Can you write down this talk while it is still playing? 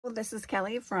Well, this is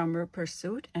Kelly from Root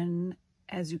Pursuit, and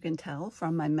as you can tell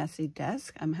from my messy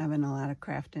desk, I'm having a lot of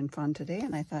crafting fun today,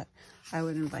 and I thought I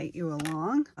would invite you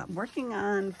along. I'm working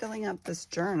on filling up this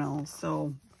journal,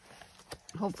 so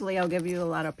hopefully I'll give you a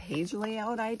lot of page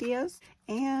layout ideas,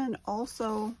 and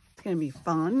also it's going to be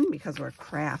fun because we're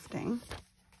crafting.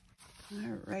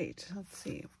 All right, let's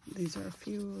see. These are a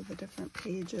few of the different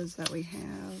pages that we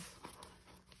have.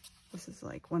 This is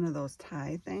like one of those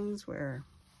tie things where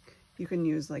you can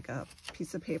use like a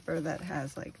piece of paper that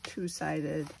has like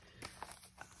two-sided,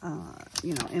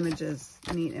 you know, images,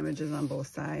 neat images on both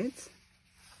sides.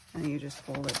 And you just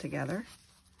fold it together.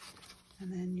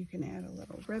 And then you can add a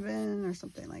little ribbon or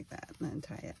something like that and then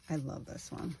tie it. I love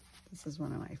this one. This is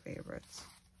one of my favorites.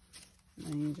 And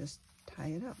then you just tie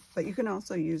it up. But you can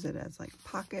also use it as like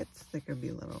pockets. There could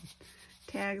be little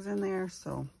tags in there.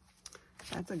 So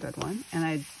that's a good one.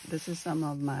 And this is some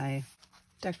of my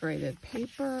decorated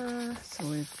paper, so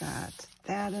we've got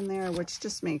that in there, which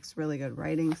just makes really good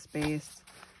writing space.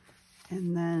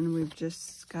 And then we've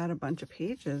just got a bunch of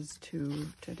pages to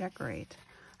decorate.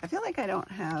 I feel like I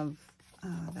don't have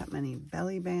that many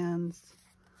belly bands,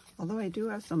 although I do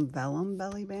have some vellum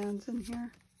belly bands in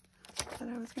here that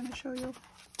I was going to show you.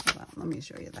 Hold on, let me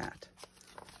show you that.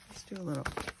 Let's do a little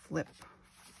flip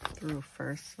through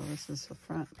first. So this is the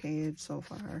front page so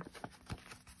far.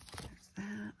 There's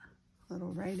that.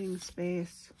 Little writing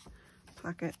space,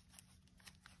 pocket,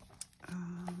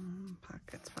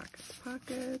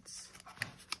 pockets.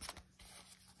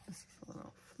 This is a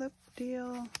little flip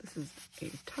deal. This is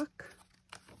a tuck.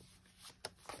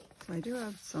 So I do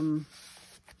have some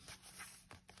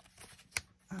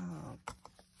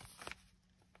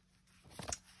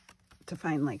to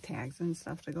find like tags and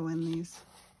stuff to go in these.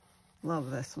 Love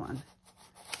this one.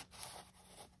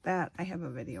 That I have a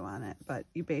video on it, but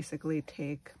you basically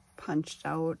take punched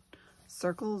out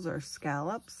circles or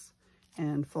scallops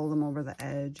and fold them over the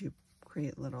edge. You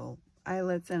create little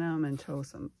eyelets in them and tie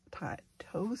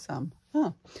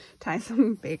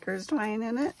some baker's twine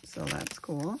in it, so that's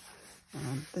cool.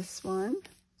 This one,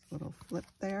 little flip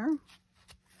there,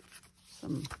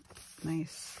 some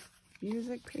nice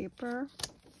music paper.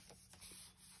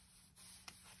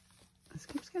 This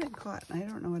keeps getting caught. I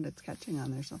don't know what it's catching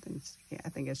on. There's nothing sticky. I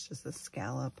think it's just a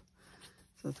scallop.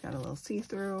 So it's got a little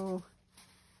see-through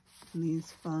and these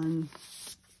fun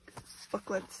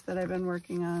booklets that I've been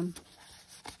working on.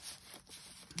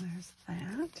 There's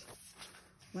that.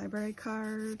 Library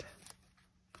card.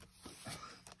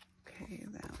 Okay,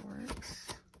 that works.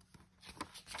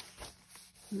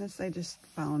 And this, I just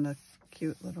found a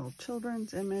cute little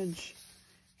children's image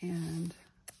and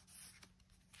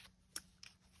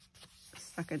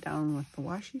stuck it down with the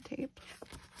washi tape.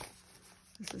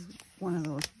 This is one of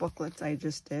those booklets I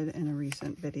just did in a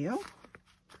recent video.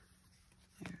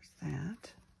 There's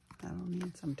that. That'll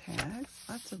need some tags.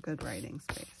 Lots of good writing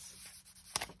space.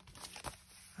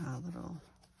 A little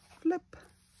flip.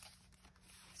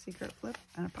 Secret flip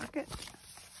and a pocket.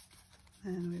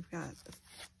 And we've got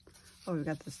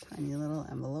this tiny little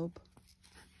envelope.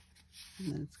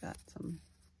 And then it's got some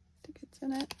tickets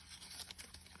in it.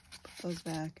 Put those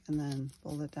back and then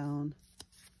fold it down.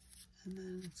 And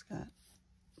then it's got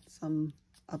some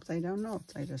upside down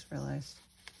notes, I just realized.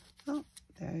 Oh,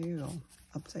 there you go.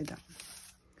 Upside down.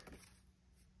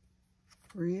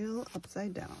 Real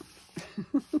upside down.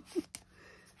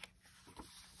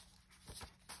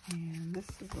 And this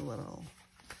is a little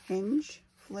hinge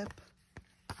flip.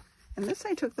 And this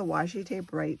I took the washi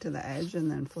tape right to the edge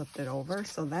and then flipped it over.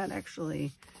 So that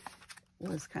actually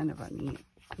was kind of a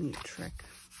neat trick.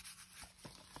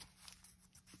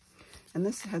 And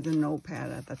this has a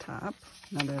notepad at the top,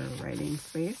 another writing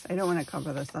space. I don't want to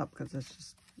cover this up because it's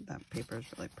just, that paper is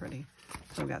really pretty.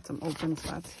 So I've got some open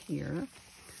spots here.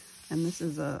 And this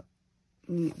is a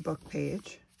neat book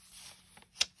page.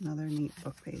 Another neat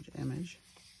book page image.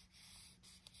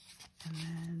 And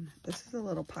then this is a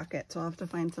little pocket, so I'll have to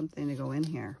find something to go in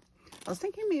here. I was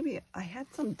thinking maybe I had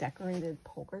some decorated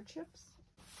poker chips.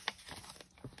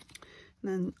 And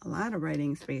then a lot of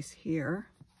writing space here.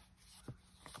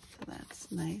 So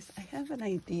that's nice. I have an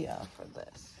idea for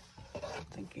this. I'm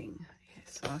thinking I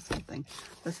saw something.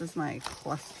 This is my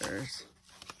clusters.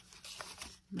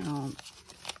 Now,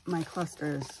 my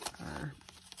clusters are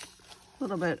a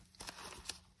little bit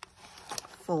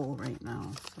full right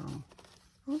now, so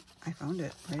oh, I found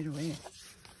it right away.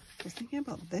 I was thinking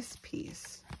about this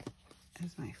piece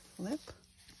as my flip.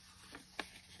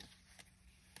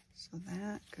 So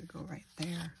that could go right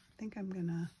there. I think I'm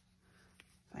gonna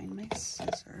find my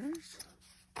scissors.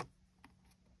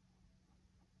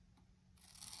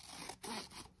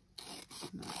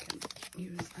 And I can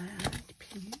use that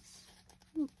piece.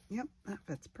 Yep, that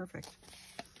fits perfect.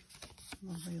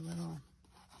 Lovely little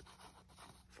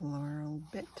floral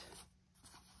bit.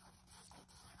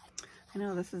 I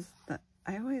know this is the,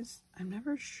 I'm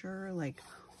never sure like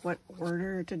what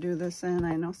order to do this in.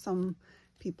 I know some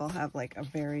people have like a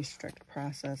very strict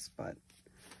process, but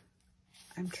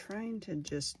I'm trying to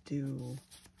just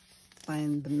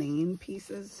find the main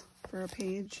pieces for a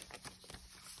page.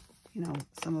 You know,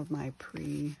 some of my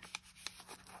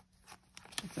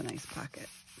it's a nice pocket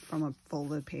from a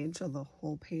folded page, so the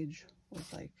whole page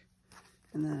was like,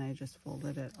 and then I just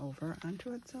folded it over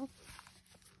onto itself.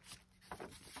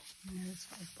 There's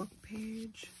a book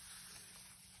page.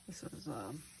 This was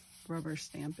a rubber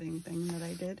stamping thing that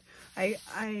I did.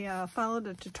 I followed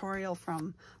a tutorial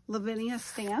from Lavinia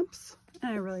Stamps,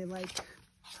 and I really like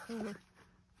her.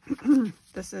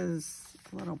 This is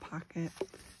a little pocket,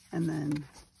 and then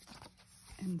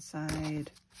inside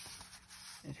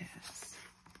it has,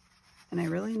 and I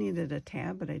really needed a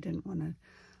tab, but I didn't want to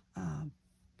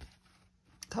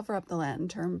cover up the Latin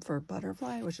term for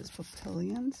butterfly, which is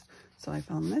papillions. So I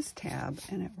found this tab,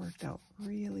 and it worked out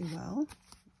really well.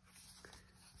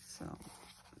 So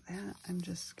that, I'm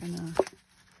just gonna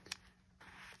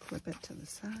clip it to the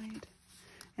side.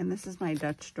 And this is my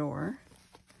Dutch door.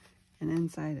 And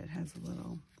inside it has a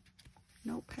little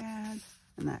notepad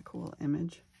and that cool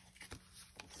image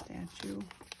statue,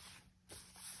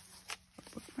 a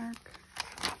bookmark.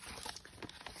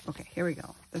 Okay, here we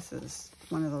go. This is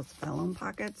one of those vellum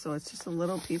pockets, so it's just a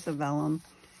little piece of vellum.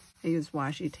 I use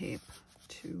washi tape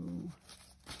to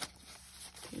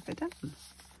tape it down.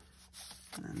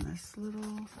 And then this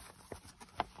little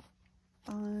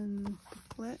fun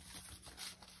booklet.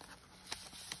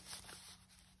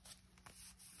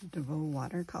 DeVoe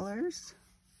watercolors.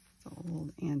 It's an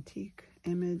old antique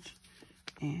image.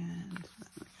 And then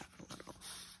we got a little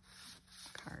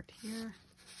card here.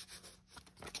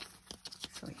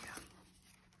 So yeah.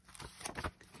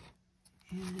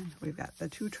 And we've got the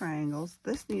 2 triangles.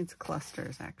 This needs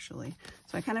clusters actually.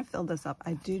 So I kind of filled this up.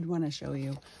 I did want to show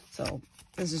you. So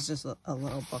this is just a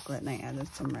little booklet, and I added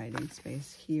some writing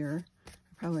space here.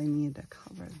 I probably need to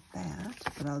cover that,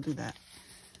 but I'll do that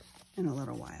in a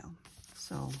little while.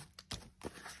 So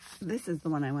this is the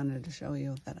one I wanted to show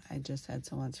you that I just had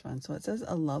so much fun. So it says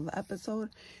a love episode,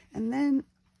 and then,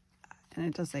 and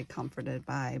it does say comforted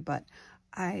by, but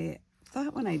I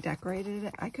thought when I decorated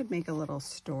it, I could make a little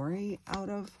story out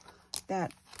of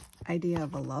that idea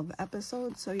of a love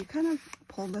episode. So you kind of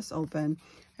pull this open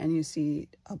and you see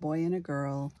a boy and a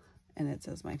girl, and it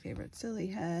says my favorite silly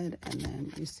head, and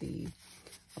then you see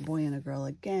a boy and a girl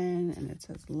again, and it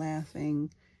says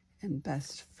laughing and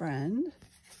best friend.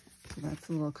 So that's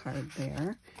a little card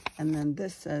there. And then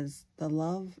this says, the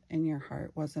love in your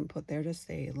heart wasn't put there to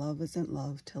stay. Love isn't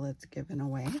love till it's given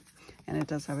away. And it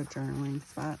does have a journaling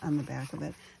spot on the back of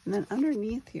it. And then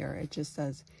underneath here, it just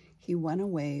says, he went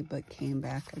away but came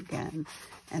back again.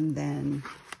 And then,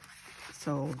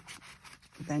 so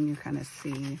then you kind of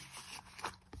see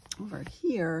over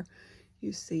here,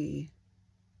 you see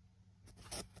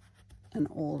an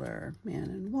older man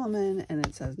and woman, and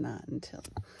it says not until.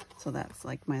 So that's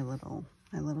like my little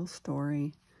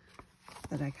story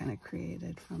that I kind of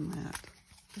created from that.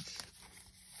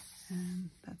 And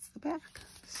that's the back.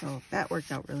 So that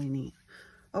worked out really neat.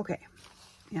 Okay.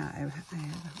 Yeah, it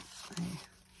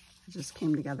just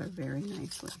came together very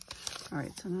nicely. All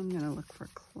right, so now I'm gonna look for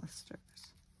clusters.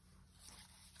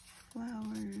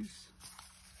 Flowers.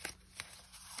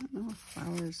 I don't know if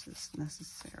flowers is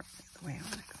necessarily the way I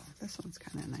want to go. This one's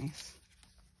kind of nice.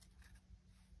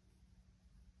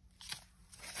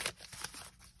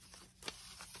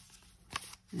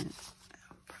 And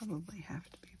it'll probably have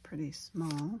to be pretty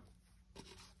small.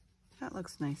 That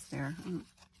looks nice there.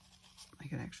 I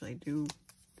could actually do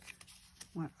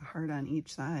a heart on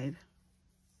each side,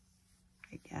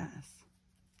 I guess.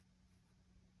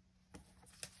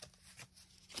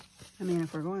 I mean,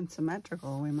 if we're going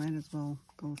symmetrical, we might as well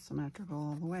go symmetrical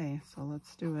all the way. So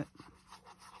let's do it.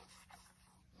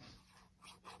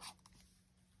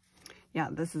 Yeah,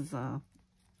 this is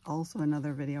also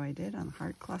another video I did on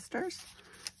heart clusters.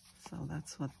 So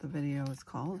that's what the video is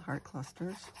called, heart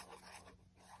clusters.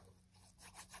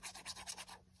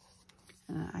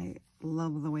 And I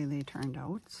love the way they turned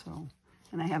out. So,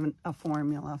 and I have a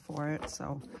formula for it,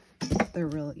 so they're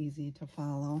real easy to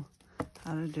follow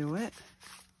how to do it.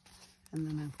 And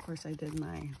then, of course, I did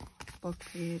my book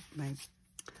page, my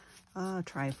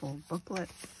trifold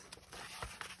booklets.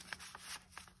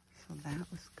 So that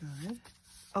was good.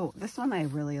 Oh, this one I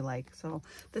really like. So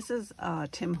this is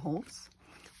Tim Holtz,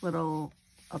 a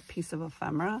piece of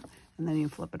ephemera, and then you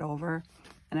flip it over.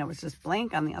 and it was just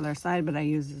blank on the other side, but I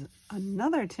used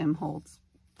another Tim Holtz.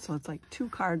 So it's like 2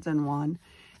 cards in one,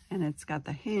 and it's got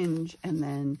the hinge, and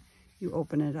then you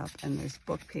open it up and there's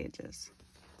book pages.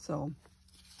 So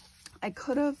I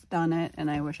could have done it, and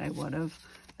I wish I would have,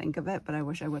 think of it, but I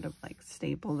wish I would have like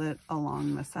stapled it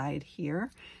along the side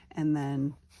here and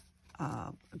then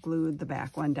glued the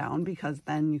back one down, because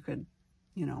then you could,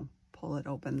 you know, pull it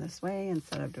open this way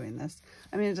instead of doing this.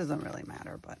 I mean, it doesn't really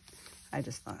matter, but I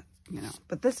just thought, you know,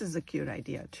 but this is a cute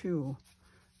idea too,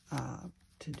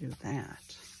 to do that.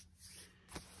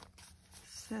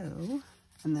 So,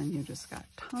 and then you just got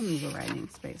tons of writing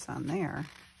space on there.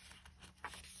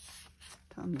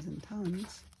 Tons and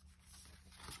tons.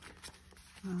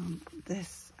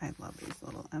 This, I love these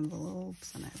little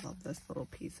envelopes, and I love this little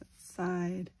piece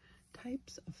inside.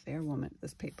 Types of Fair Woman.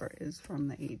 This paper is from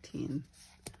the 1890s,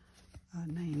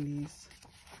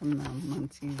 from the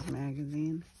Muncie's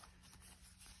magazine.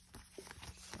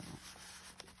 So,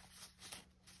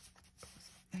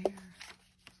 there.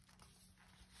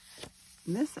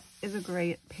 And this is a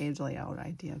great page layout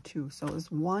idea too. So it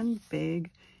was one big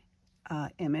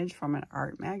image from an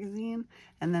art magazine,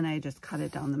 and then I just cut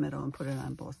it down the middle and put it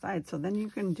on both sides. So then you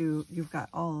can do, you've got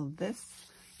all of this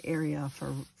area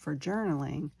for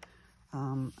journaling.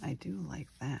 I do like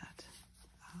that.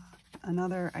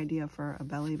 Another idea for a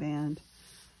belly band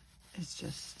is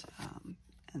just,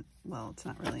 and, well, it's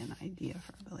not really an idea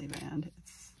for a belly band.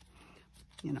 It's,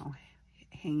 you know,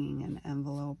 hanging an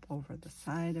envelope over the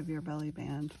side of your belly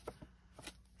band.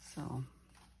 So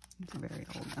it's a very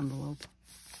old envelope.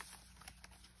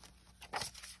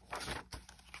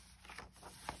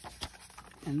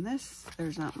 And this,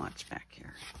 there's not much back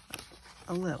here.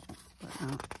 A little, but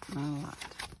not a lot.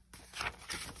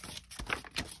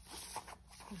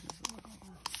 This is a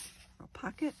little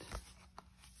pocket.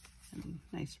 And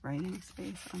nice writing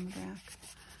space on the back.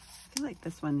 I feel like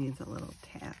this one needs a little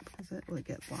tab because it would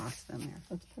get lost in there.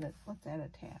 Let's add a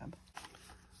tab.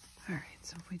 All right,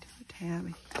 so if we do a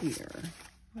tab here,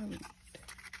 what do we need?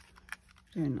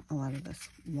 Doing a lot of this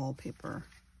wallpaper.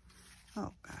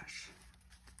 Oh gosh.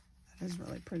 Is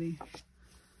really pretty.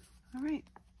 All right,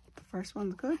 the first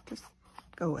one's good. Just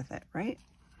go with it, right?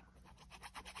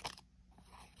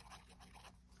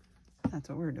 That's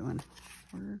what we're doing.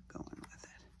 We're going with it.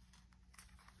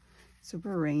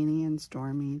 Super rainy and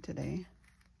stormy today.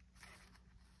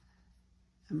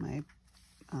 And my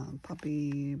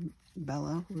puppy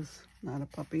Bella, who's not a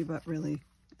puppy but really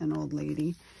an old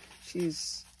lady,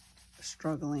 she's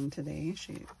struggling today.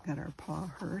 She got her paw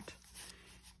hurt.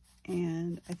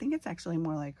 And I think it's actually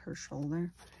more like her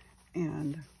shoulder.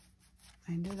 And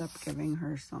I ended up giving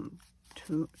her some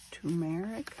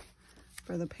turmeric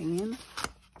for the pain,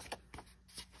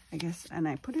 I guess. And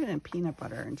I put it in peanut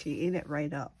butter, and she ate it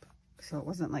right up. So it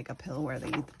wasn't like a pill where they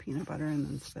eat the peanut butter and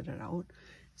then spit it out.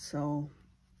 So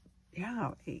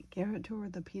yeah, I gave it to her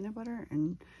with the peanut butter,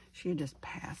 and she just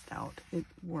passed out. It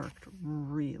worked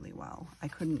really well. I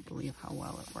couldn't believe how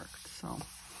well it worked. So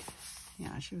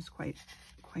yeah, she was quite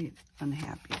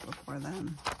unhappy before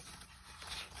then.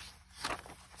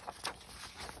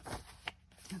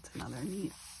 That's another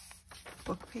neat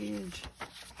book page,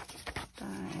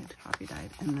 dyed, copy dyed,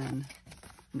 and then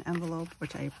an envelope,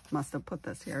 which I must have put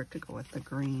this here to go with the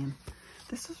green.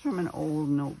 This is from an old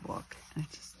notebook, and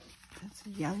it's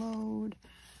yellowed.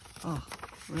 Oh,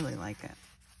 really like it.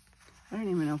 I don't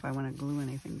even know if I want to glue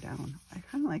anything down. I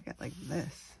kind of like it like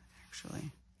this,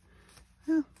 actually.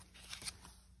 Well,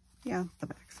 yeah, the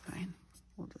back's fine.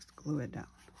 We'll just glue it down.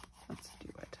 Let's do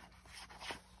it.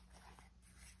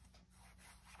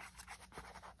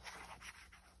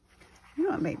 You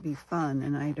know, it might be fun,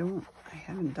 and I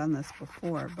haven't done this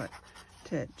before, but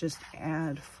to just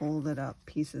add folded up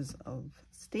pieces of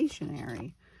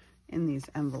stationery in these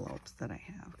envelopes that I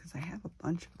have, because I have a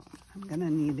bunch of them. I'm gonna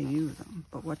need to use them,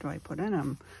 but what do I put in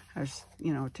them? I just,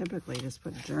 you know, typically just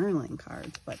put journaling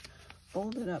cards, but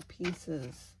folded up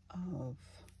pieces of,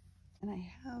 and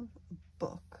I have a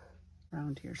book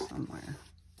around here somewhere.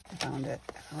 I found it,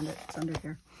 it's under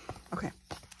here. Okay,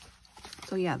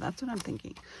 so yeah, that's what I'm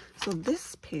thinking. So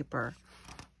this paper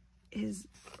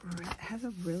has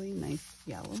a really nice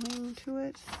yellowing to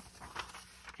it,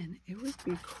 and it would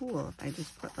be cool if I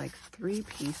just put like 3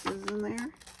 pieces in there,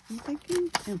 I'm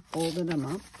thinking, and folded them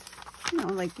up. You know,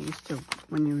 like you used to,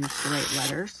 when you used to write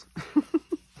letters.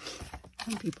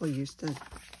 Some people used to,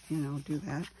 you know, do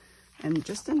that. And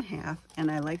just in half. And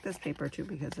I like this paper too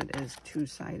because it is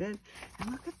 2-sided.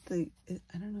 And look at I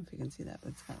don't know if you can see that,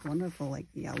 but it's got wonderful like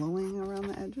yellowing around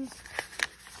the edges.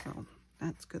 So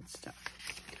that's good stuff.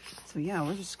 So yeah,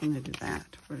 we're just going to do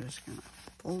that. We're just going to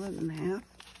fold it in half,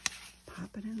 pop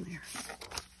it in there,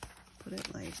 put put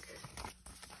it like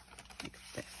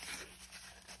this.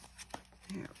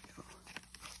 There we go.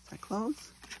 Is that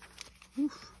close?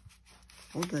 Oof.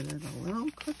 Folded it a little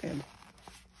crooked.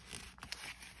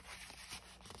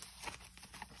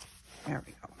 There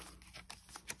we go.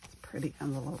 It's a pretty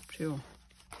envelope too.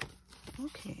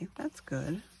 Okay, that's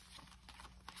good.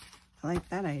 I like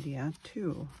that idea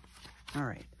too. All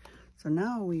right, so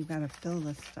now we've got to fill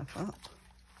this stuff up.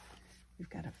 We've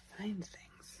got to find things.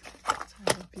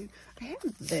 I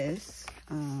have this,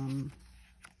 and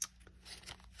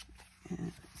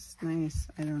it's nice.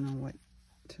 I don't know what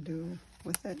to do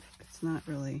with it. It's not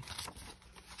really,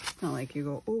 it's not like you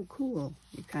go, oh, cool.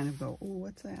 You kind of go, oh,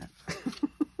 what's that?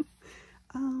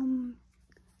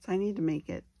 So I need to make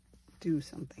it do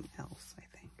something else, I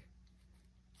think.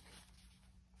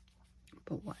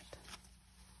 But what?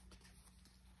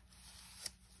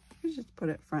 You just put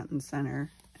it front and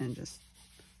center and just,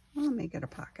 I'll make it a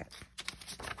pocket.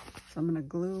 So I'm gonna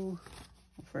glue,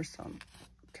 well, first I'll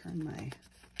turn my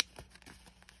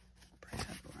brad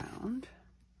around.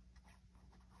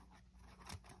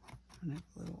 I'm gonna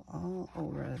glue all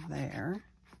over there.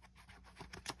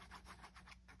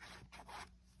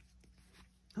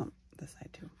 Oh, this side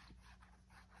too.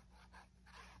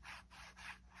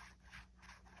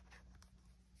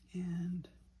 And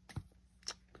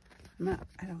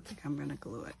I don't think I'm gonna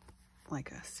glue it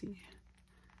like a C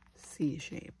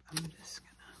shape. I'm just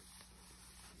gonna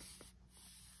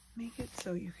make it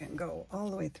so you can go all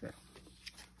the way through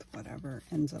whatever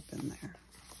ends up in there.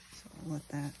 So I'll let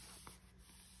that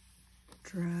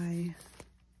dry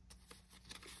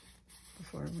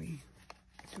before we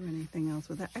do anything else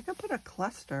with it. I could put a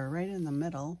cluster right in the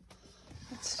middle.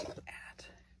 Let's do that.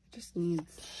 It just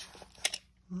needs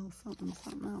a little something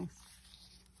else.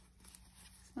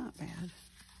 It's not bad.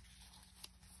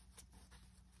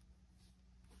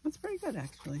 That's pretty good,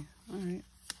 actually. All right.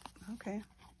 Okay.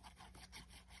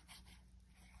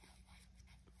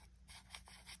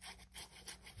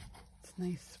 It's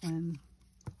nice when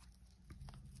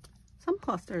some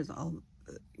clusters,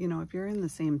 you know, if you're in the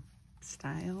same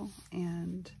style,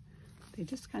 and they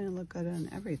just kind of look good on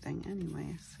everything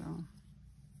anyway. So,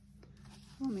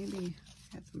 oh, maybe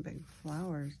add some big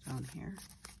flowers down here.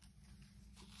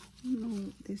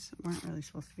 These weren't really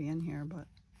supposed to be in here, but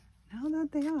now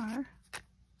that they are,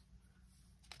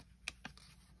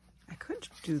 I could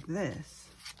do this.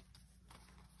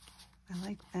 I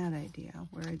like that idea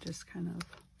where I just kind of,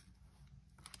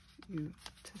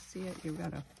 to see it, you've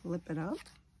got to flip it up.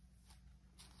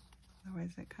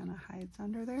 Otherwise it kind of hides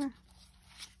under there.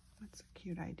 That's a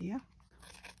cute idea.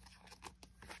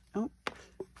 Oh,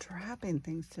 dropping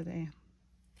things today.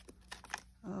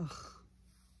 Ugh,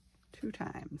 2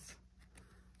 times.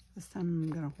 This time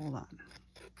I'm gonna hold on.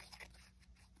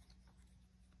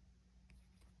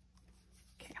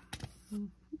 Okay.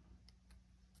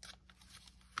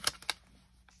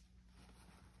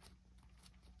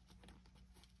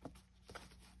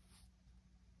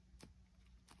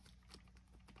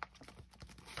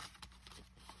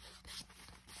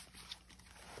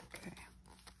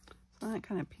 So that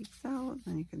kind of peeks out,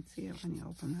 and you can see it when you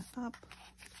open it up.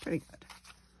 Pretty good.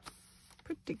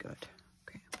 Pretty good.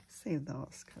 Okay, save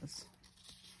those because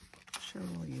I'm sure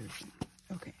we'll use them.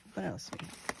 Okay, what else do we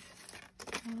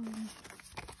have?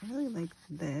 I really like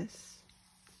this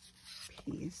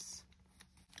piece.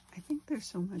 I think there's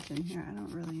so much in here. I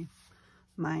don't really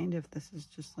mind if this is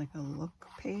just like a look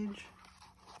page.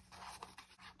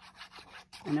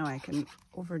 I know I can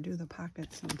overdo the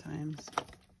pockets sometimes.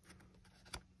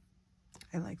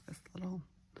 I like this little,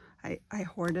 I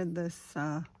hoarded this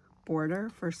border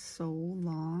for so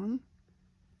long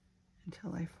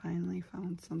until I finally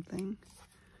found something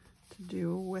to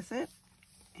do with it.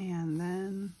 And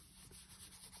then,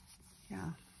 yeah,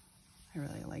 I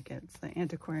really like it. It's the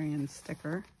antiquarian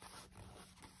sticker.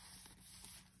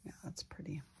 Yeah, that's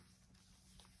pretty.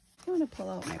 I'm going to pull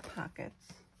out my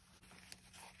pockets.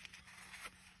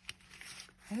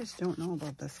 I just don't know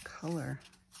about this color.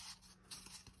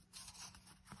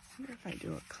 I wonder if I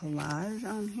do a collage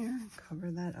on here, cover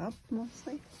that up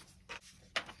mostly.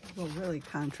 Go really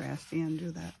contrasty and do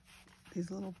that,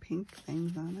 these little pink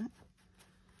things on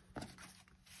it.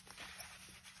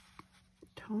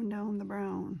 Tone down the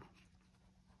brown.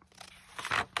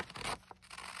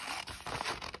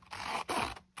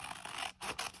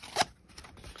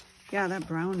 Yeah, that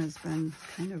brown has been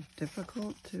kind of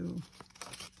difficult to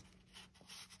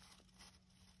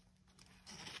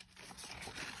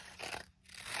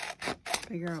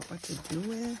figure out what to do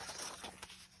with.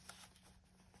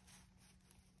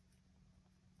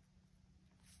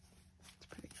 It's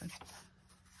pretty good.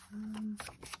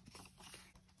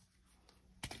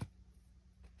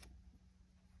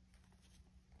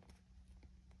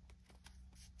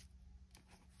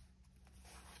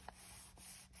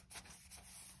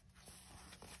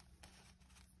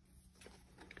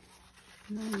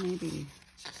 And then maybe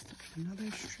just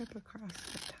another strip across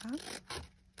the top.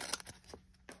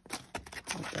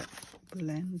 Help it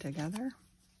blend together.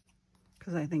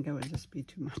 Because I think it would just be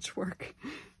too much work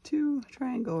to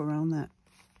try and go around that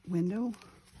window.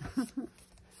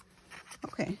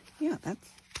 Okay, yeah, that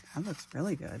looks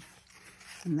really good.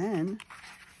 And then,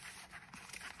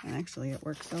 and actually it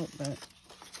works out that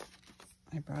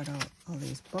I brought out all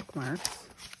these bookmarks,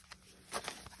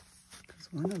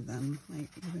 because one of them might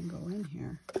even go in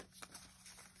here,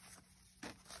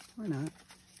 or not.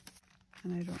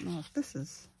 And I don't know if this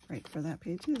is right for that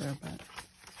page either, but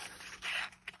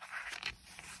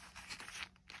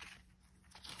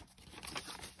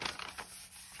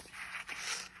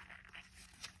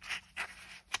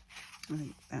I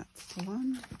think that's the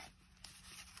one.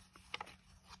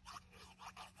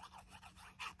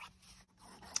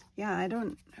 Yeah,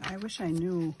 I wish I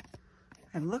knew.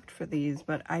 I've looked for these,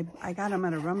 but I got them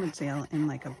at a rummage sale in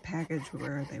like a package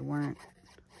where they weren't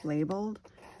labeled,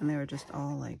 and they were just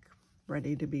all like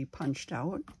ready to be punched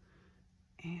out.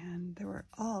 And there were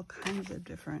all kinds of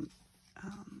different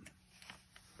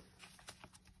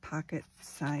pocket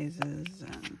sizes,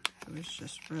 and it was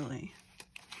just really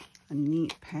a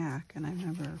neat pack, and I've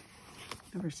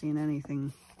never seen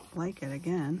anything like it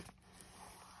again.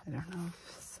 I don't know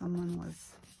if someone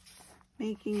was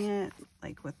making it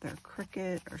like with their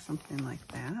Cricut or something like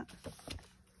that.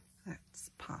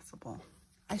 That's possible.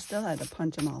 I still had to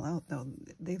punch them all out though.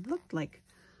 They looked like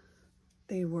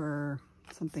they were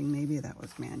something maybe that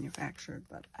was manufactured,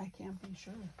 but I can't be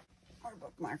sure. More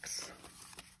bookmarks.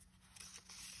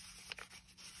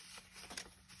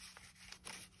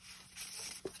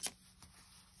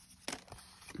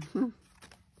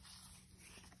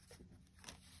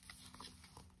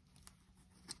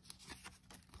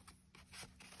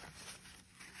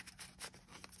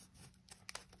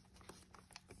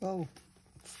 Whoa,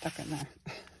 it's stuck in there.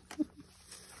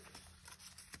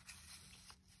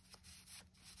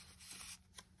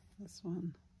 This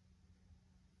one,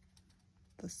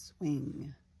 the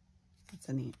swing. That's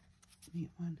a neat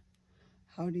one.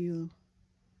 How do you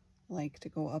like to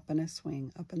go up in a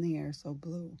swing, up in the air so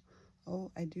blue?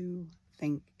 Oh, I do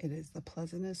think it is the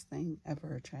pleasantest thing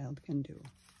ever a child can do.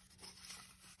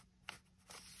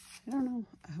 I don't know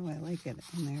how I like it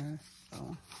in there,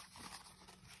 so.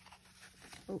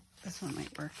 Oh, this one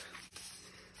might work.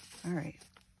 All right.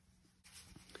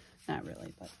 Not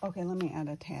really, but okay, let me add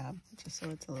a tab just so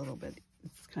it's a little bit,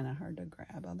 it's kind of hard to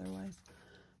grab otherwise.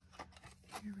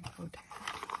 Here we go, tab.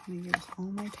 I'm going to use all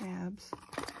my tabs.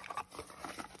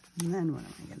 And then what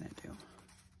am I going to do?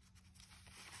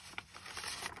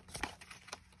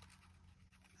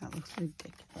 That looks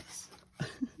ridiculous.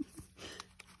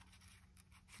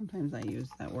 Sometimes I use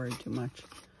that word too much.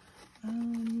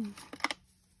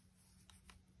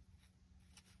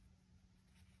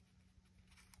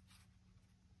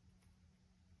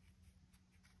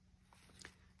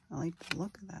 I like the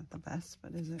look of that the best,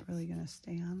 but is it really going to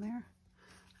stay on there?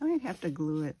 I might have to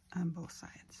glue it on both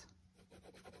sides.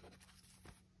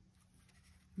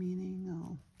 Meaning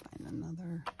I'll find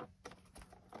another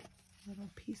little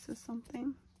piece of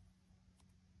something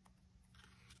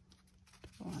to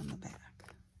go on the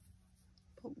back.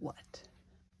 But what?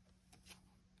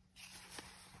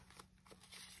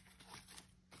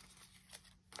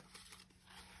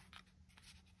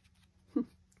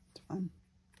 It's fun.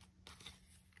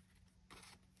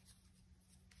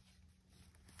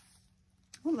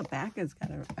 Well, the back has got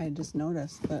a, I just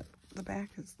noticed that the back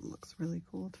looks really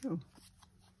cool too.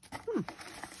 So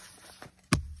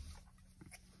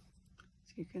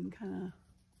you can kind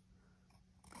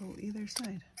of go either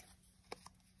side.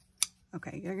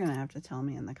 Okay, you're gonna have to tell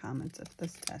me in the comments if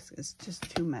this desk is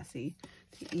just too messy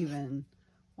to even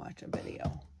watch a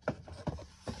video.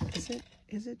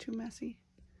 Is it too messy?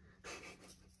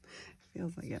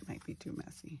 Feels like it might be too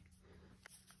messy.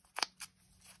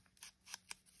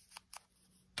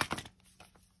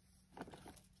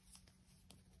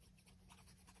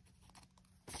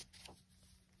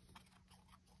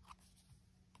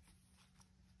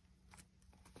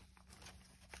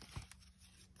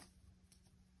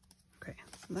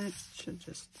 That should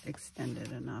just extend it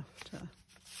enough to,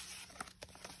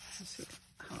 let's see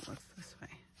how it looks this way.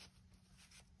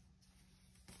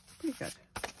 Pretty good.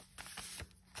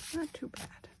 Not too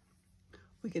bad.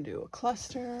 We could do a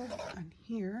cluster on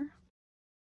here.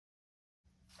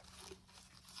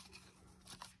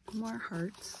 More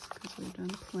hearts, because we've done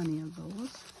plenty of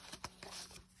those.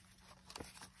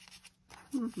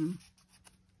 That's an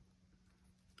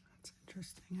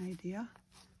interesting idea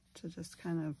to just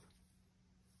kind of,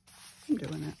 I'm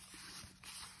doing it.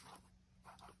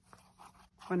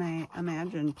 when I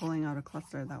imagined pulling out a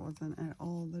cluster, that wasn't at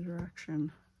all the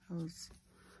direction I was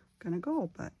gonna go,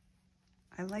 but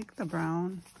I like the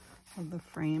brown of the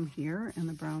frame here and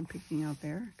the brown peeking out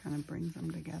there. Kind of brings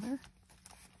them together.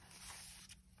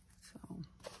 So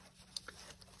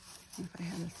if I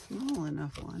had a small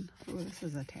enough one, oh, this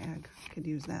is a tag. I could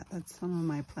use that. That's some of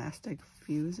my plastic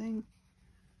fusing.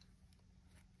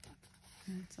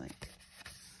 And it's like,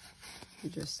 you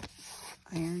just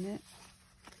iron it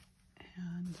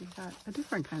and you've got a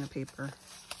different kind of paper.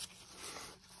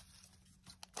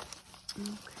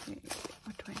 Okay,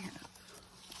 what do I have?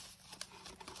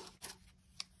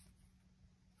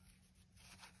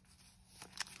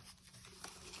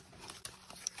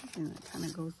 Something that kind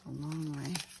of goes a long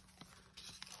way.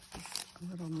 It's a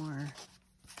little more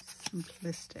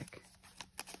simplistic.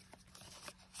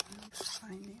 I'm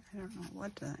finding, I don't know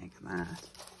what to think of that.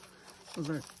 Those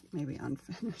are maybe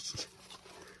unfinished.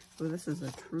 So this is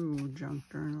a true junk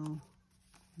journal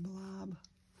blob.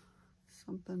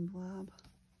 Something blob.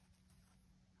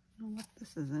 I don't know what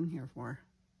this is in here for.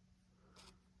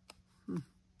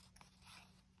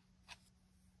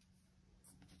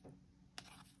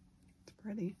 It's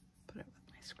pretty. Put it with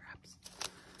my scraps.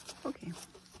 Okay.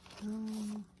 I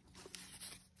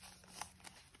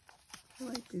feel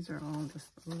like these are all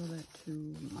just a little bit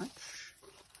too much.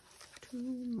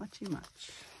 Too muchy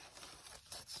much.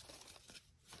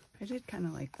 I did kind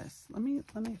of like this. Let me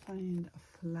find a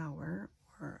flower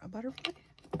or a butterfly.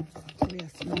 Maybe a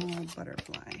small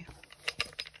butterfly.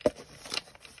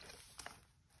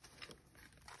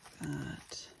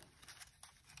 But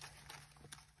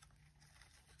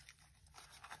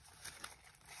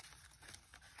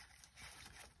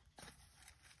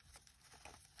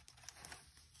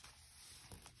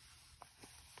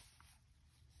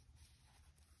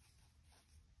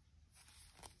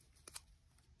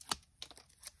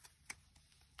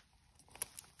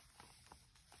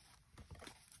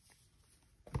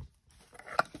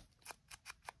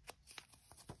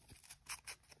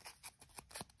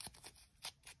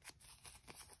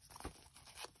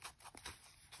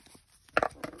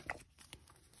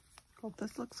hope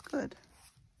this looks good.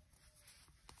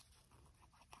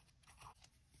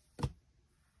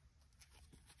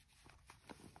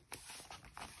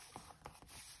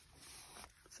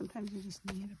 Sometimes you just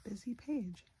need a busy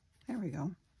page. There we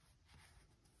go.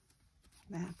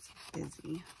 That's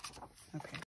busy.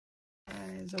 Okay.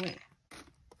 Guys, away.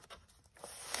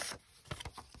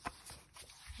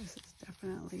 This is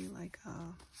definitely like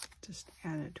just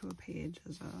add it to a page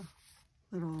as a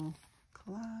little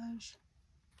collage.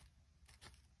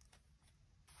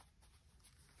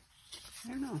 I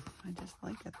don't know, I just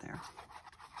like it there.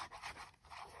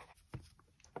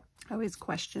 I always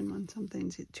question when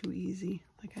something's too easy.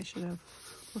 Like I should have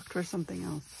looked for something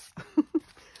else.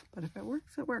 But if it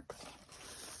works, it works.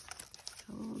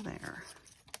 So there.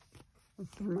 A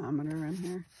thermometer in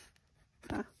here.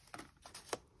 Huh.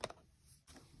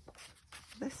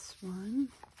 This one,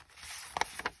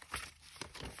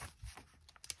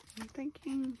 I'm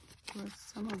thinking was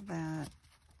some of that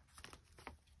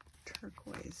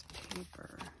turquoise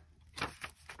paper.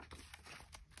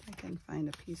 I can find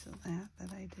a piece of that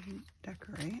I didn't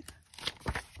decorate.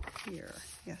 Here,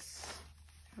 yes,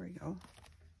 there we go.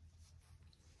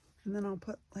 And then I'll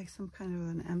put like some kind of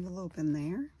an envelope in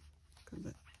there because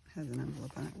it has an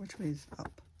envelope on it. Which way's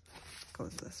up? It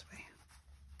goes this way.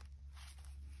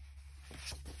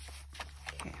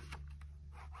 Okay.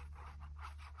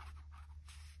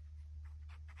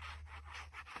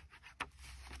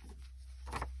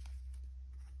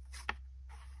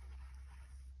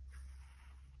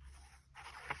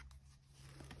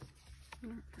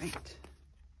 All right.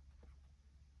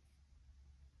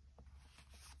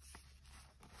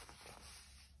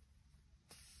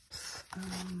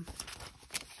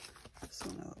 This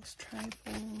one of those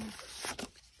trifolds.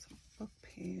 It's a book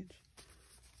page.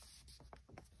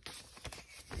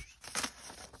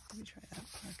 Let me try that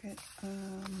pocket.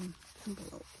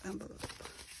 Envelope.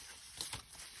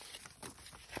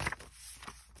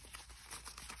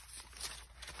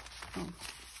 Oh,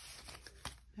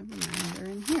 never mind, they're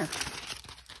in here.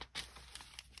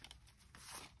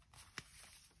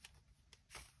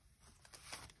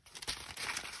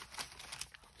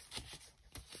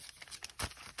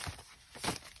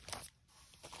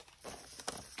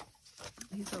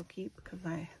 These I'll keep because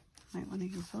I might want to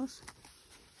use those.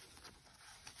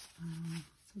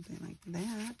 Something like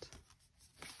that.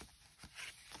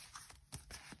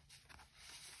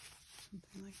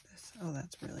 Something like this. Oh,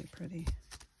 that's really pretty.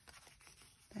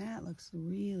 That looks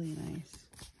really nice.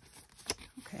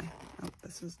 Okay. Oh,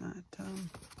 this is not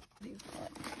what do you call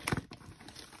it?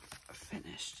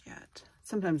 Finished yet. It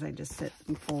sometimes I just sit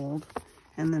and fold,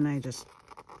 and then I just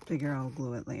figure I'll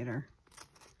glue it later,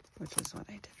 which is what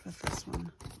I did with this one.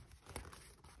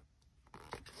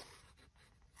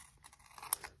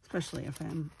 Especially if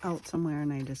I'm out somewhere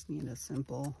and I just need a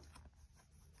simple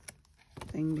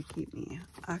thing to keep me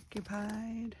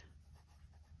occupied.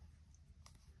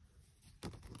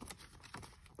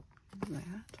 That.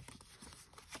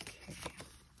 Okay.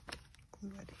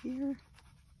 Glue it here.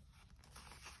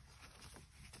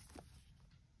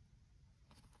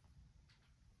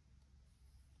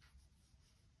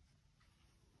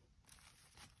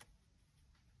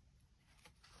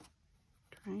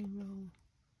 Triangle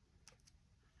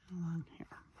along here.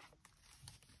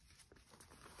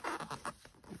 There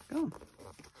we go.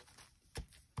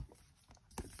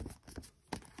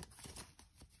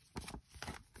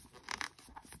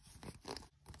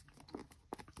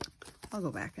 I'll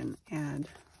go back and add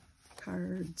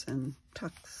cards and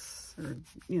tucks, or,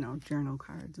 you know, journal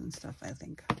cards and stuff, I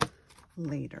think,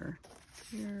 later.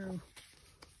 Here,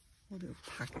 we'll do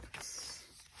pockets.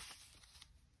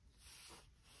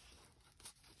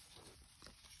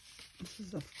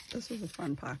 This is a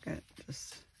fun pocket,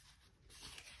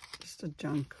 just a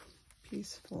junk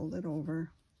piece folded over.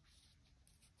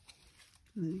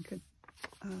 And then you could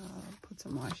put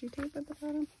some washi tape at the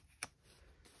bottom.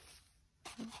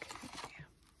 Okay.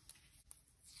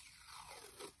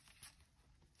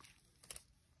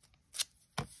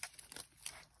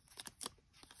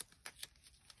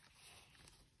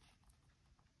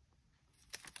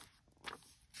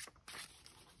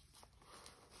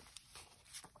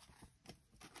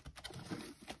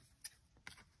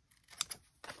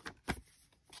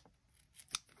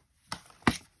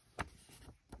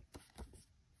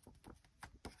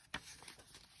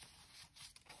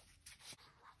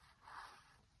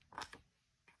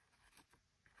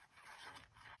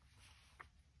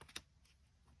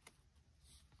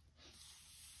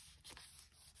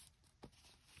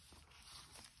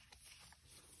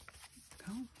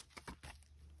 Go.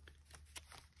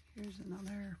 Here's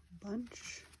another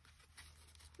bunch.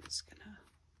 Just gonna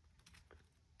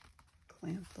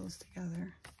clamp those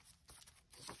together.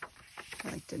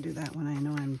 I like to do that when I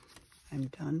know I'm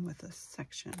done with a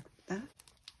section. That?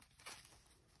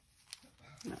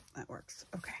 No, that works.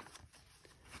 Okay.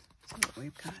 So what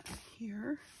we've got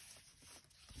here.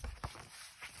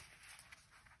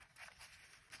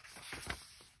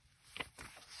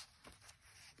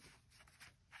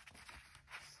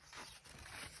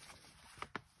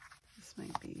 This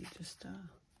might be just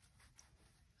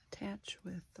attach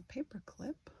with the paper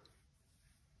clip.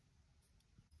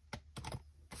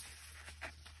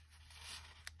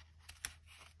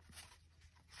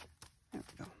 There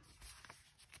we go.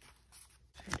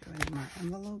 Should I do any more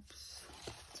envelopes?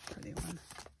 It's a pretty one.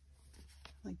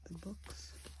 I like the books.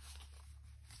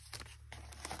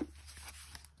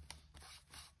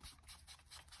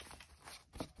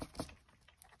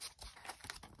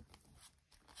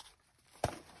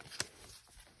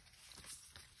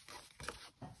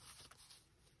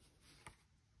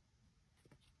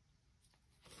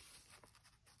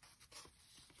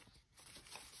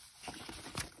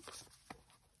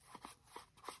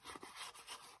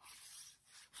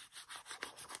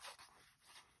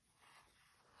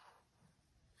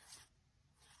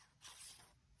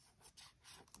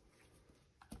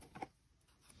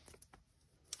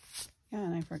 Yeah,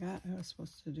 and I forgot I was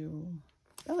supposed to do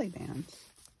belly bands.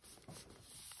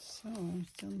 So I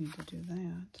still need to do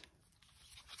that.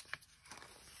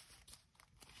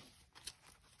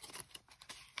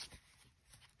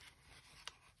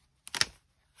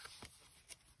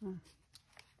 Huh.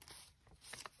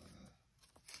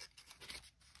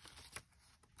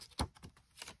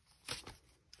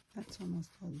 That's almost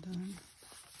all done.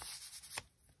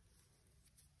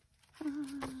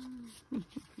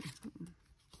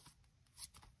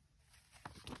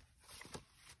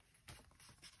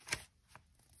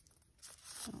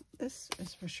 This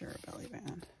is for sure a belly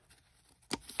band.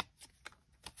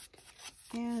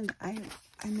 And I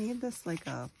made this like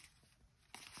a,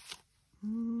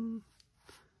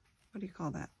 what do you call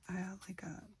that? Like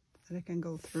a, that it can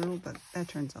go through, but that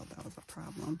turns out that was a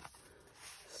problem.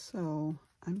 So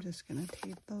I'm just gonna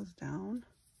tape those down.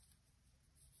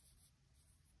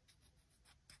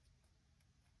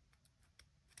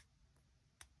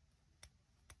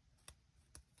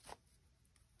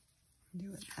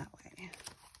 Do it that way.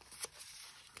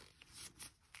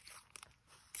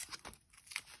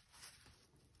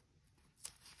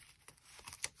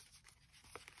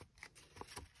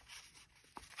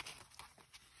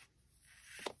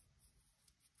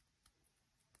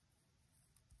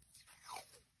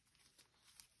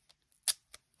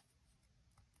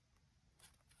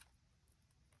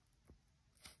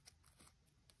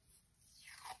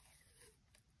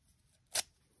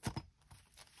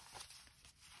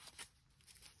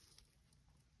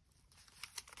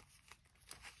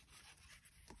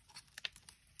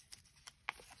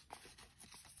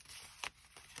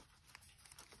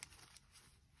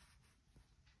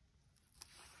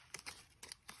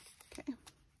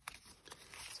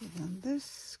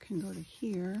 this can go to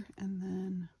here and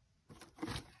then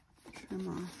trim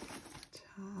off the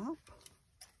top.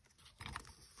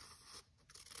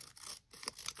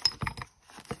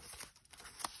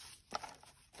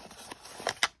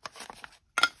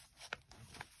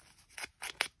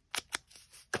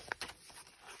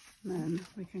 And then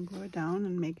we can glue it down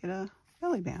and make it a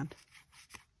belly band.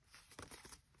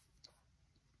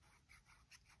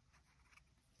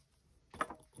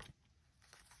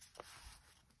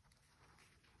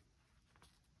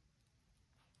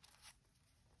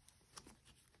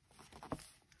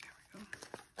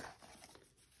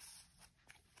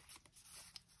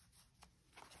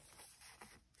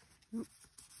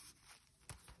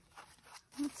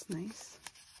 That's nice.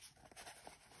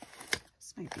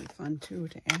 This might be fun too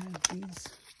to add these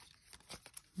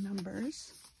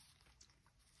numbers.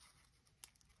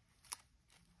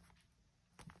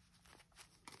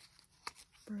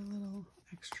 For a little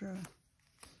extra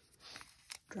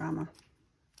drama.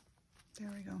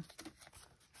 There we go.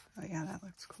 Oh yeah, that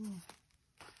looks cool.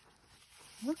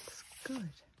 Looks good.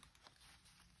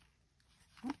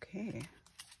 Okay.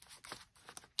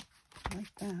 I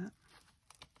like that.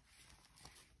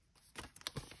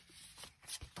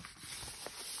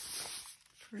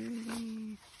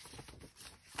 Pretty.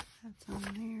 That's on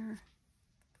there.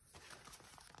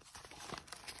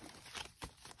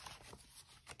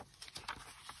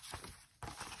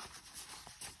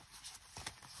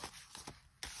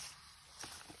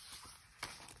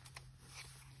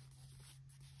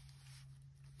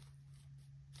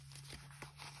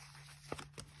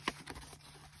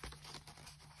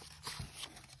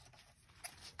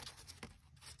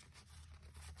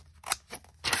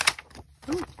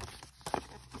 Ooh.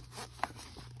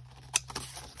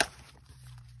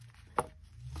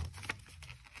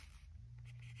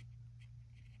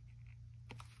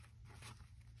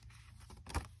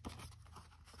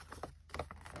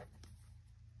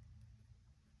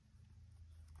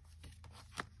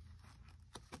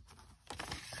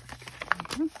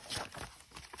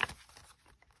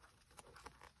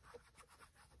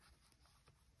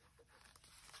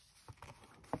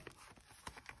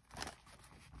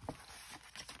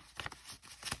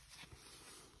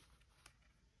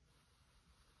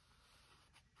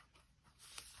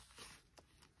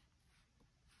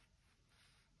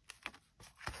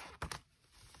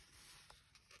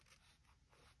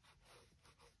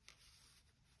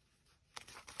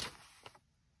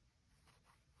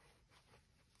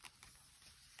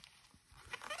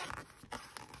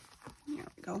 There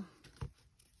we go.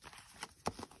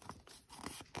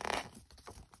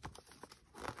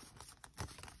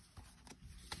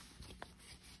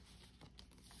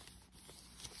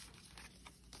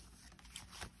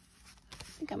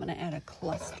 I think I'm going to add a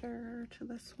cluster to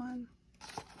this one.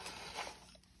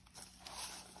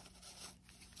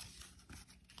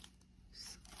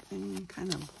 Something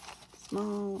kind of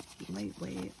small,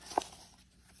 lightweight.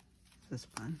 This is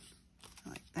fun. I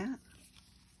like that.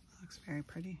 Looks very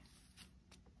pretty.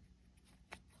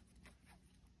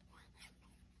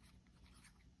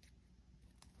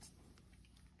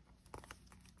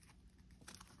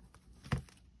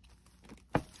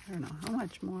 I don't know how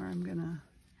much more I'm gonna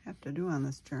have to do on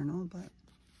this journal, but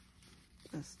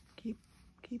just keep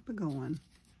it going.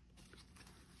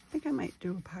 I think I might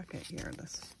do a pocket here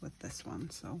with this one,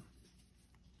 so.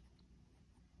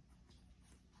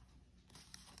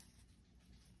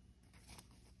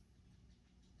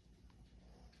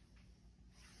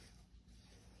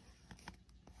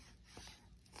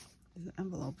 These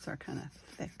envelopes are kind of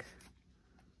thick.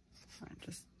 So I'm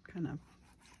just kind of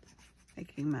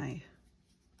making my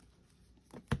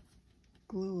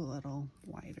glue a little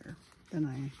wider than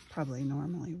I probably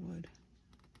normally would.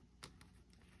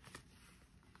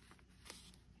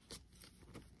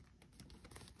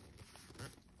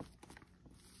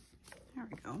 There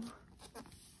we go.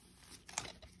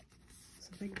 It's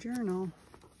a big journal.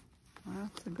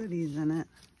 Lots of goodies in it.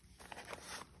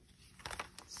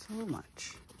 So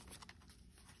much.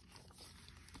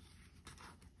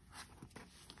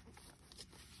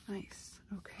 Nice.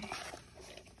 Okay.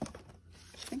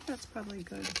 I think that's probably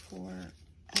good for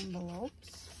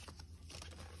envelopes.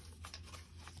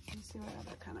 Let's see what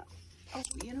other kind of...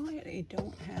 Oh, you know what I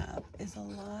don't have is a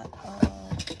lot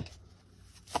of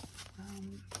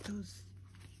those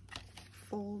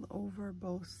fold over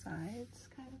both sides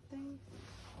kind of thing.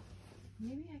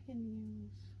 Maybe I can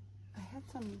use... I had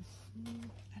some...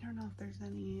 I don't know if there's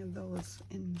any of those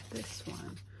in this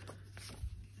one.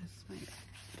 This might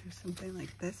do something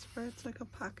like this where it's like a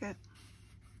pocket.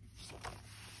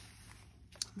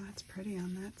 That's pretty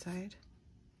on that side.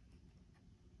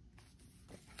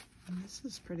 And this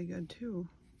is pretty good too.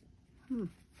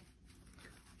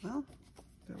 well,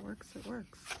 if it works, it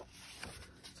works.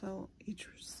 So each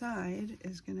side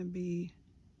is going to be,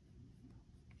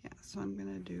 yeah, so I'm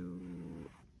going to do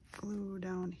glue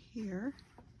down here.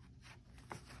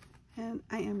 And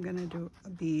I am going to do a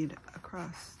bead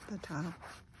across the top.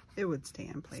 It would stay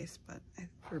in place, but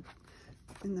we're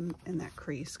in that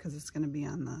crease because it's going to be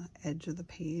on the edge of the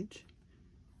page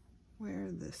where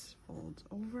this folds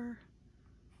over.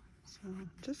 So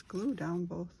just glue down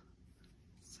both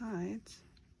sides.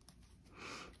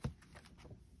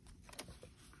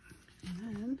 And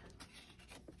then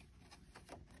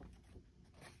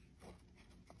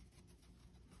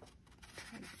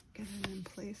try to get it in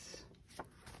place.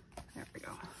 There we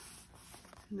go.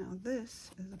 Now this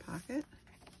is a pocket,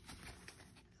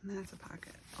 and that's a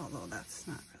pocket, although that's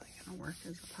not really going to work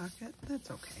as a pocket. That's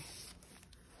okay.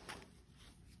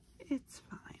 It's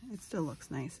fine. It still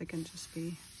looks nice. It can just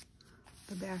be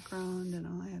the background, and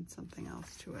I'll add something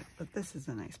else to it. But this is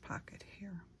a nice pocket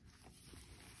here.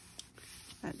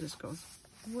 That just goes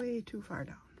way too far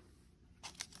down.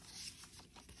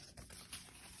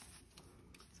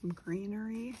 Some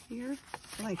greenery here.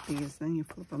 I like these. Then you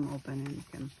flip them open and you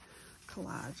can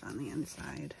collage on the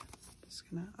inside. Just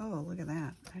gonna, oh, look at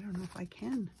that. I don't know if I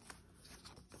can.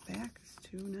 The back is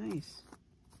too nice.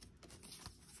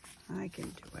 I can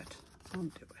do it. I'll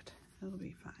do it. It'll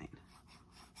be fine.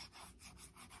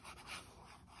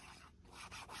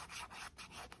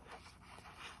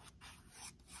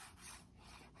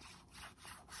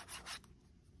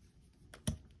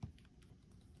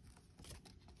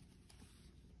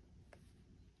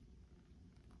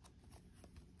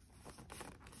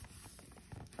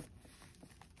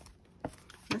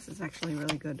 This is actually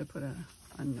really good to put a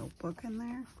notebook in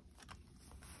there.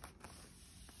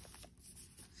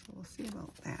 So we'll see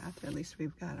about that. At least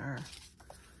we've got our,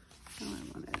 oh, I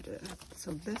wanted to,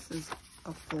 so this is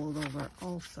a fold over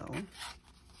also.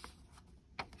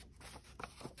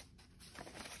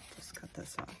 Just cut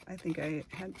this off. I think I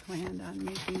had planned on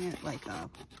making it like a,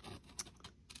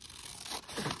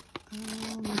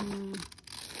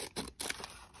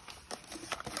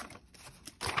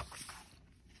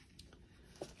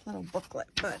 little booklet,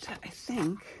 but I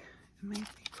think it might be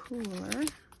cooler.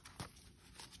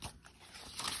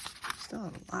 Still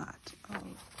have a lot of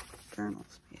journal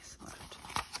space left.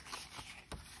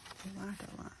 A lot.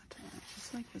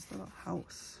 Just like this little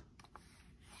house.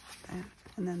 That.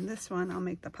 And then this one, I'll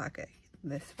make the pocket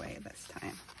this way this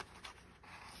time.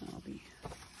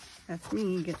 That's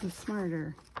me getting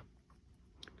smarter.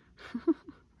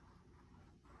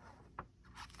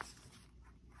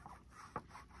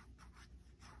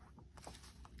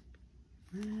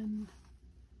 And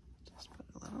just put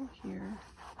a little here,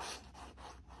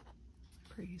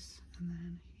 crease, and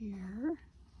then here.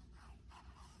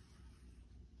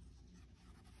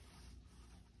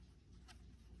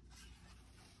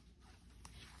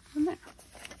 And there.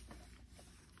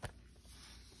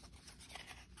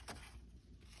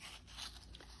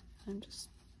 I'm just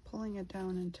pulling it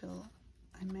down until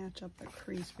I match up the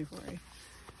crease before I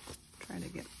try to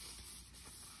get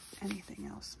anything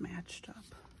else matched up.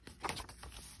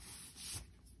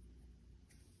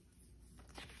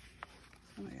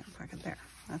 So I got a pocket there.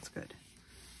 That's good.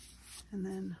 And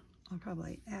then I'll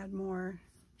probably add more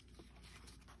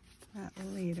to that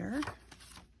later.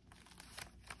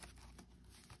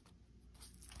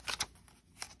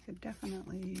 Could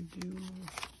definitely do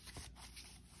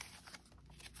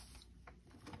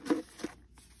I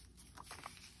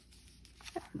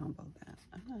don't know about that.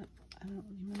 I don't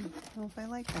even know if I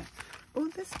like that. Oh,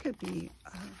 this could be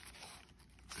I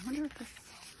wonder if this,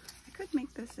 I could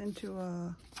make this into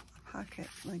a pocket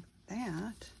like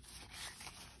that.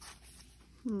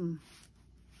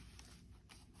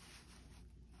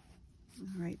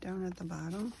 Right down at the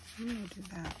bottom. I'm gonna do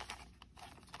that.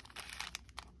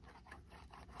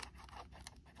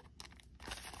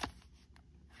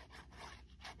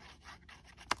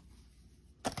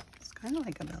 It's kind of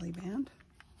like a belly band.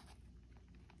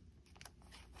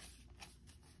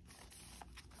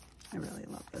 I really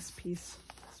love this piece.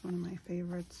 It's one of my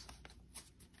favorites.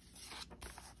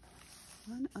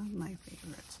 One of my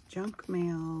favorites. Junk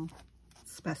mail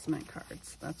specimen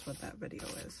cards. That's what that video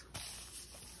is.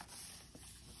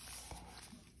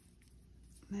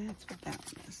 That's what that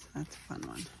one is. That's a fun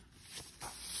one.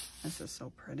 This is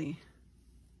so pretty.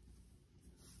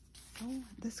 Oh,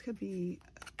 this could be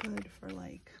good for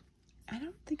like, I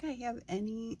don't think I have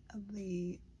any of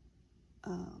the,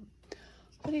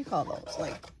 what do you call those?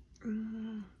 Like,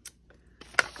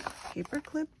 paper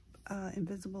clip,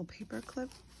 invisible paper clip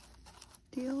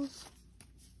deals.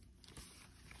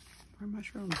 Or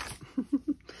mushrooms.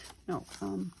 No,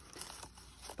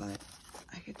 but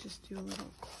I could just do a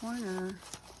little corner,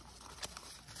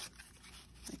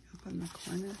 like up on the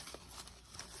corner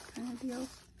kind of deal.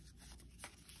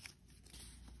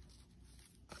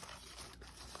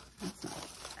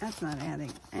 That's not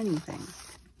adding anything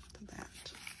to that.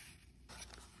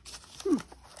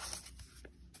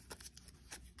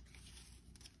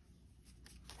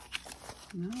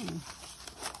 No.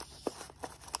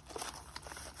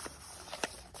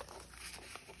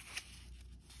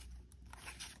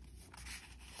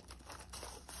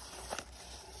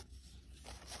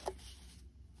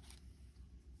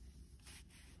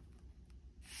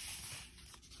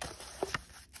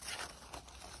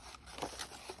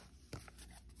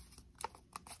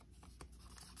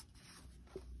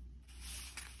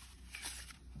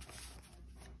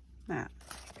 That.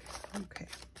 Okay.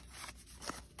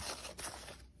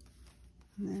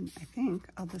 And then I think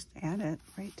I'll just add it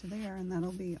right to there, and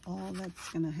that'll be all that's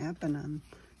going to happen on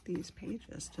these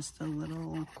pages. Just a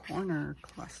little corner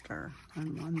cluster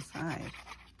on one side,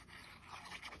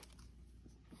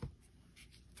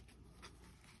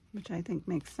 which I think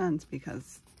makes sense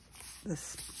because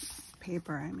this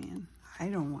paper, I mean, I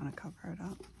don't want to cover it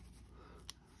up.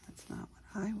 That's not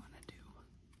what I want to do.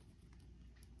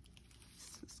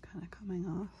 This is kind of coming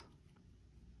off.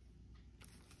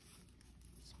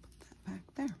 Let's put that back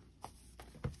there.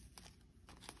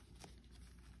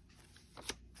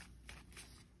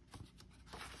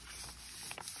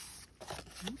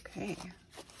 Okay,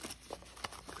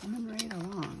 coming right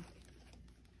along.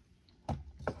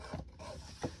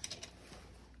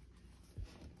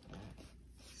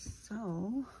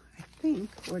 So I think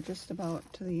we're just about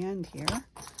to the end here.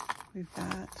 We've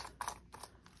got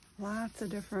lots of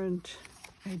different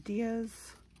ideas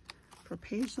for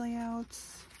page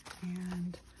layouts,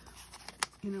 and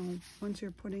you know, once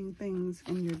you're putting things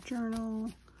in your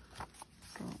journal.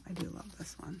 So I do love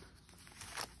this one.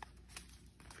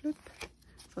 Flip.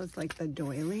 So it's like the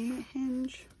doily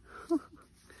hinge.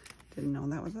 Didn't know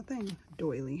that was a thing.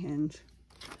 Doily hinge.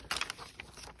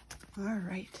 All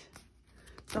right.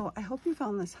 So I hope you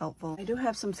found this helpful. I do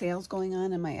have some sales going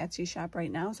on in my Etsy shop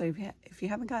right now. So if you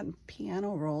haven't gotten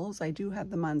piano rolls, I do have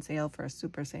them on sale for a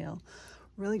super sale.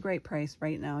 Really great price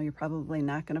right now. You're probably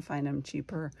not going to find them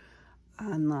cheaper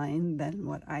online than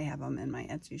what I have them in my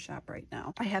Etsy shop right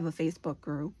now. I have a Facebook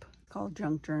group called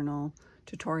Junk Journal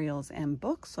Tutorials and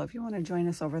Books. So if you want to join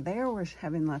us over there, we're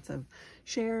having lots of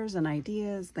shares and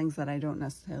ideas, things that I don't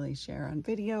necessarily share on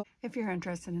video. If you're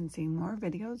interested in seeing more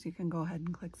videos, you can go ahead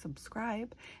and click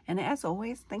subscribe. And as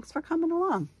always, thanks for coming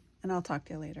along, and I'll talk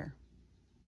to you later.